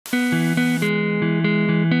Hi,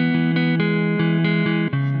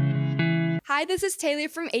 this is Taylor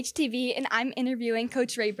from HTV, and I'm interviewing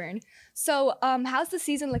Coach Rayburn. So, how's the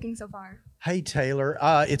season looking so far? Hey, Taylor.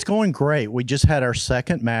 It's going great. We just had our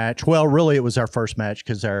second match. Well, really, it was our first match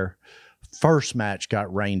because our first match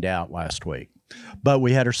got rained out last week. But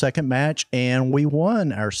we had our second match, and we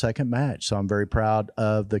won our second match. So I'm very proud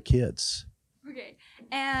of the kids. Okay.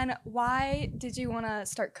 And why did you want to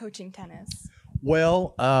start coaching tennis?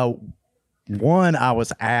 Well, one, I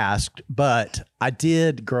was asked, but I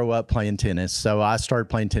did grow up playing tennis. So I started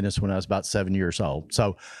playing tennis when I was about 7 years old.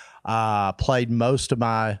 So I played most of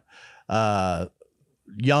my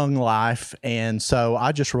young life. And so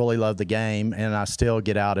I just really love the game, and I still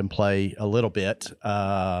get out and play a little bit,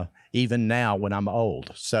 even now when I'm old.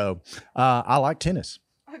 So I like tennis.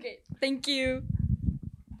 Okay, thank you.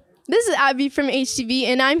 This is Abby from HTV,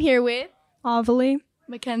 and I'm here with Avalie,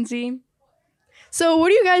 Mackenzie. So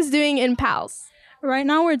what are you guys doing in PALS? Right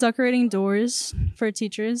now we're decorating doors for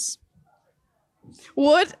teachers.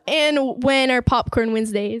 What and when are Popcorn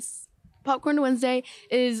Wednesdays? Popcorn Wednesday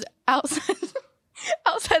is outside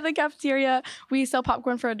outside the cafeteria. We sell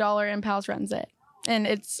popcorn for $1 and Pals runs it. And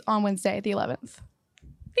it's on Wednesday, the 11th.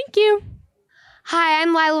 Thank you. Hi,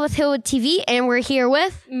 I'm Lila with Hillwood TV, and we're here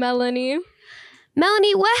with Melanie.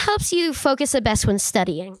 Melanie. What helps you focus the best when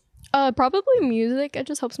studying? Probably music. It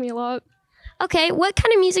just helps me a lot. Okay, what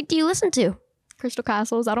kind of music do you listen to? Crystal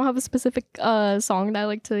Castles. I don't have a specific song that I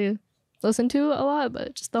like to listen to a lot,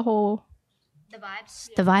 but just the whole... The vibes.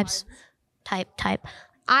 The vibes. Type.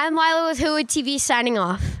 I'm Lila with Hillwood TV signing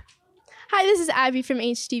off. Hi, this is Abby from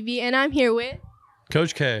HTV, and I'm here with...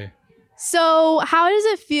 Coach K. So how does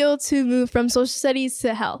it feel to move from social studies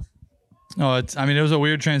to health? Oh, it was a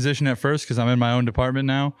weird transition at first because I'm in my own department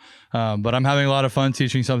now, but I'm having a lot of fun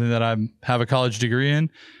teaching something that I have a college degree in,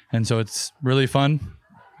 and so it's really fun.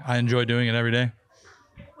 I enjoy doing it every day.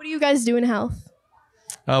 What do you guys do in health?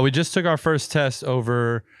 We just took our first test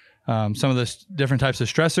over some of the different types of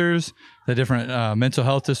stressors, the different mental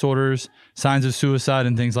health disorders, signs of suicide,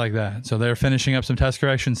 and things like that. So they're finishing up some test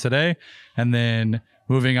corrections today, and then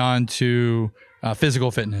moving on to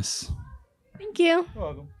physical fitness. Thank you. You're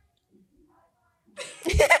welcome.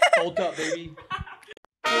 Hold up, baby.